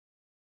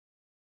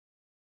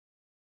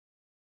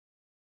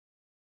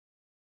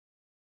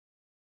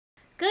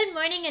Good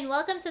morning and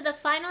welcome to the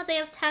final day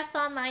of Tests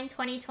Online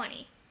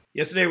 2020.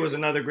 Yesterday was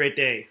another great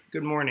day.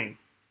 Good morning.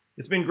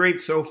 It's been great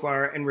so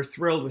far, and we're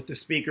thrilled with the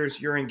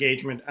speakers, your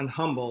engagement, and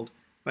humbled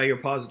by your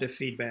positive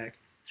feedback.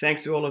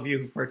 Thanks to all of you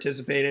who've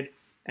participated,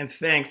 and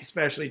thanks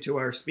especially to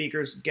our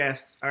speakers,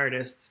 guests,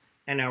 artists,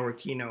 and our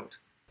keynote.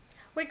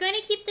 We're going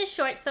to keep this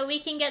short so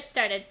we can get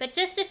started, but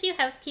just a few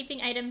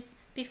housekeeping items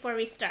before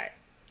we start.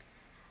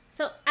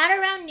 So at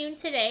around noon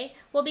today,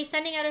 we'll be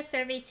sending out a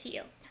survey to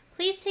you.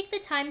 Please take the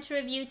time to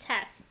review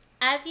tests.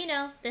 As you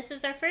know, this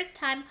is our first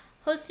time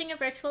hosting a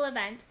virtual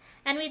event,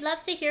 and we'd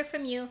love to hear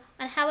from you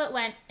on how it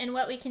went and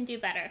what we can do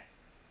better.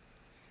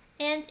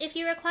 And if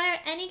you require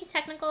any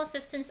technical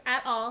assistance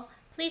at all,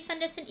 please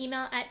send us an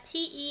email at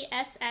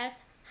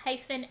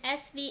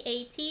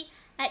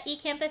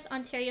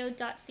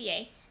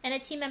tess-svat@ecampusontario.ca, and a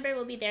team member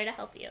will be there to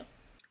help you.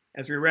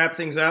 As we wrap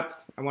things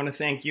up, I want to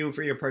thank you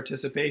for your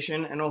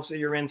participation and also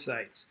your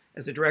insights.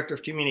 As the Director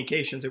of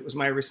Communications, it was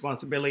my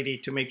responsibility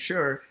to make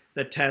sure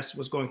that TESS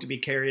was going to be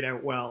carried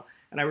out well.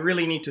 And I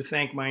really need to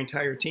thank my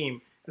entire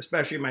team,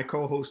 especially my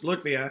co-host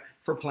Lutfiyya,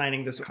 for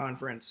planning this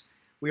conference.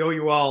 We owe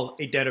you all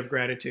a debt of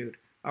gratitude.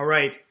 All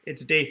right,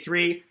 it's day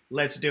 3.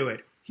 Let's do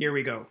it. Here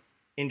we go.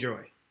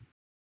 Enjoy.